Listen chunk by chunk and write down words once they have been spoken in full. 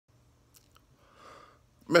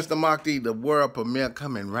Mr. Mockty, the world premiere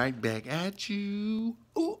coming right back at you.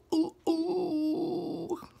 Ooh, ooh,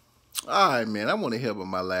 ooh. Alright, man, I want to help with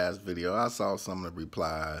my last video. I saw some of the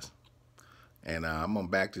replies. And I'm going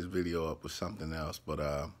to back this video up with something else.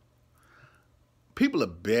 But people are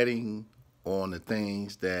betting on the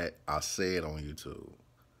things that are said on YouTube.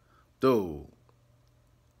 Dude,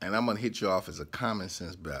 and I'm going to hit you off as a common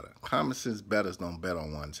sense bettor. Common sense bettors don't bet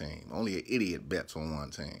on one team. Only an idiot bets on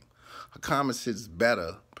one team. A common sense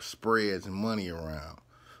bettor spreads money around.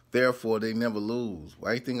 Therefore, they never lose.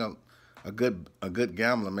 Why do you think a good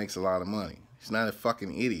gambler makes a lot of money? He's not a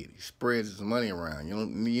fucking idiot. He spreads his money around.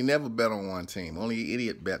 You never bet on one team. Only an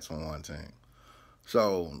idiot bets on one team.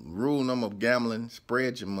 So, rule number of gambling,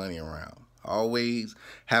 spread your money around. Always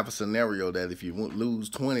have a scenario that if you lose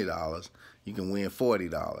 $20, you can win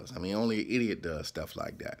 $40. I mean, only an idiot does stuff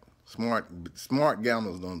like that. Smart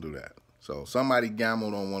gamblers don't do that. So somebody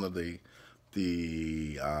gambled on one of the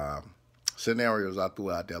scenarios I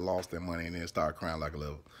threw out there, lost their money, and then started crying like a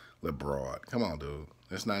little broad. Come on, dude.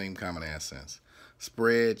 That's not even common ass sense.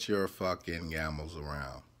 Spread your fucking gambles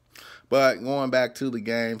around. But going back to the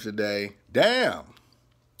games today, damn.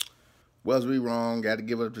 Was we wrong? Got to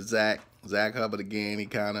give it up to Zach. Zach Hubbard again. He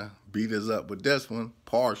kind of beat us up with this one.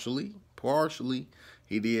 Partially.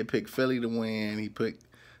 He did pick Philly to win. He picked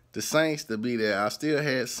the Saints to be there. I still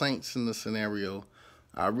had Saints in the scenario.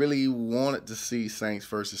 I really wanted to see Saints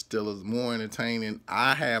versus Steelers. More entertaining.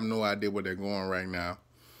 I have no idea where they're going right now.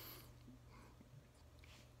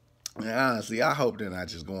 And honestly, I hope they're not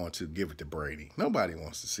just going to give it to Brady. Nobody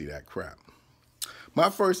wants to see that crap. My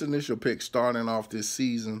first initial pick starting off this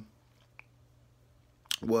season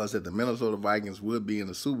was that the Minnesota Vikings would be in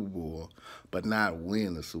the Super Bowl, but not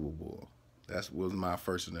win the Super Bowl. That was my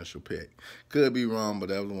first initial pick. Could be wrong, but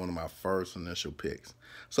that was one of my first initial picks.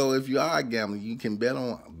 So if you are gambling, you can bet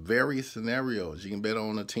on various scenarios. You can bet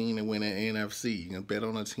on a team that win an NFC. You can bet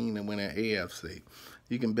on a team that win an AFC.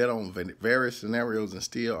 You can bet on various scenarios and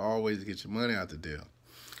still always get your money out the deal.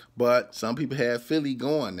 But some people had Philly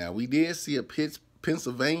going. Now, we did see a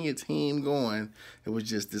Pennsylvania team going. It was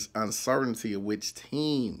just this uncertainty of which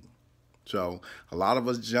team. So a lot of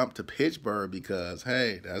us jumped to Pittsburgh because,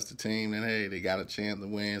 hey, that's the team that, hey, they got a chance to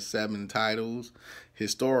win 7 titles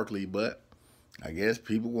historically. But I guess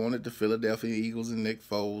people wanted the Philadelphia Eagles and Nick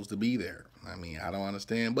Foles to be there. I mean, I don't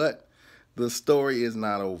understand. But the story is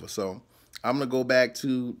not over. So I'm going to go back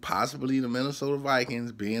to possibly the Minnesota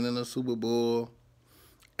Vikings being in the Super Bowl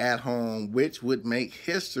at home, which would make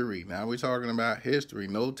history. Now we're talking about history.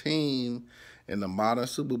 No team in the modern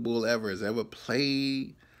Super Bowl ever has ever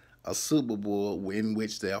played a Super Bowl in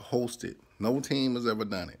which they're hosted. No team has ever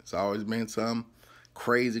done it. It's always been some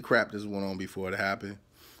crazy crap that's went on before it happened.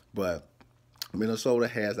 But Minnesota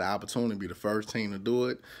has the opportunity to be the first team to do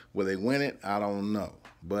it. Will they win it? I don't know.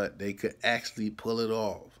 But they could actually pull it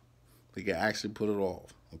off. They could actually pull it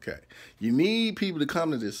off. Okay. You need people to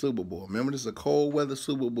come to this Super Bowl. Remember, this is a cold weather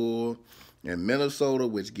Super Bowl in Minnesota,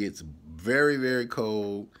 which gets very, very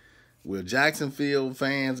cold. Will Jacksonville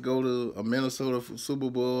fans go to a Minnesota Super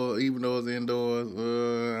Bowl, even though it's indoors?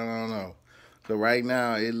 I don't know. So right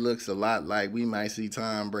now, it looks a lot like we might see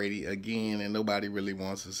Tom Brady again, and nobody really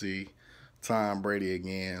wants to see Tom Brady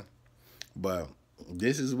again. But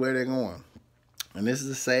this is where they're going. And this is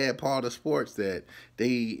the sad part of sports that they,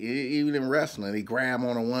 even in wrestling, they grab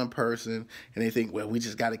on one person and they think, well, we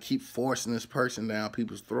just got to keep forcing this person down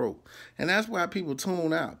people's throat. And that's why people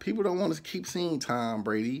tune out. People don't want to keep seeing Tom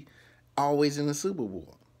Brady always in the Super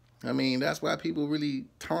Bowl. I mean, that's why people really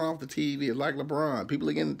turn off the TV. It's like LeBron. People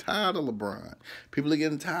are getting tired of LeBron. People are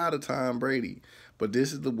getting tired of Tom Brady. But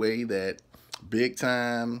this is the way that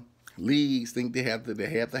big-time leagues think they have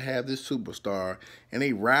to have this superstar, and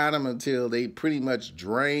they ride them until they pretty much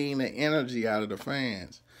drain the energy out of the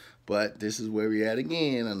fans. But this is where we're at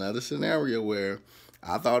again, another scenario where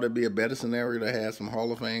I thought it'd be a better scenario to have some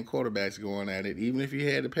Hall of Fame quarterbacks going at it. Even if you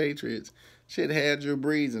had the Patriots, shit had Drew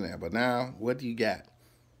Brees in there. But now, what do you got?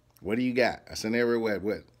 What do you got? A scenario where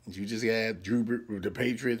what? You just had the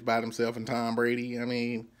Patriots by themselves and Tom Brady? I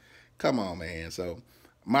mean, come on, man. So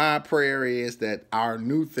my prayer is that our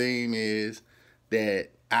new theme is that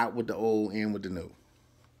out with the old, in with the new.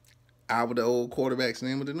 Out with the old quarterbacks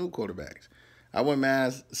and in with the new quarterbacks. I wouldn't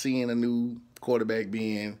mind seeing a new quarterback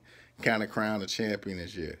being kind of crowned a champion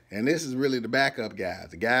this year. And this is really the backup guys.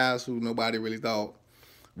 The guys who nobody really thought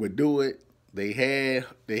would do it. They had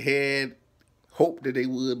hope that they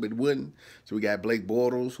would, but wouldn't. So we got Blake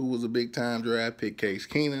Bortles, who was a big-time draft pick. Case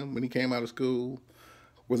Keenum, when he came out of school,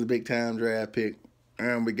 was a big-time draft pick.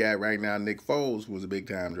 And we got right now Nick Foles, who was a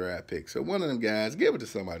big-time draft pick. So one of them guys, give it to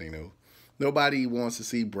somebody new. Nobody wants to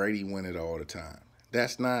see Brady win it all the time.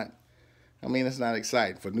 that's not, I mean, it's not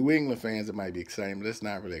exciting. For New England fans, it might be exciting, but it's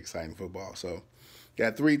not really exciting football. So,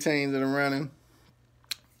 got 3 teams that are running,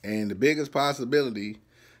 and the biggest possibility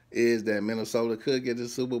is that Minnesota could get the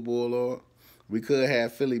Super Bowl, or we could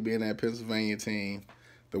have Philly being that Pennsylvania team.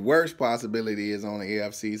 The worst possibility is on the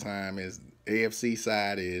AFC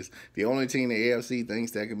side is the only team the AFC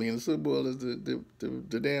thinks that could be in the Super Bowl is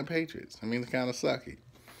the damn Patriots. I mean, it's kind of sucky.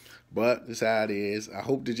 But that's how it is. I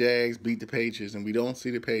hope the Jags beat the Patriots and we don't see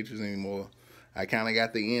the Patriots anymore. I kind of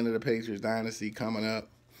got the end of the Patriots dynasty coming up.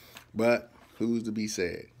 But who's to be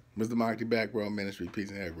said? Mr. Marky Back Row Ministry. Peace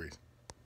and hair grease.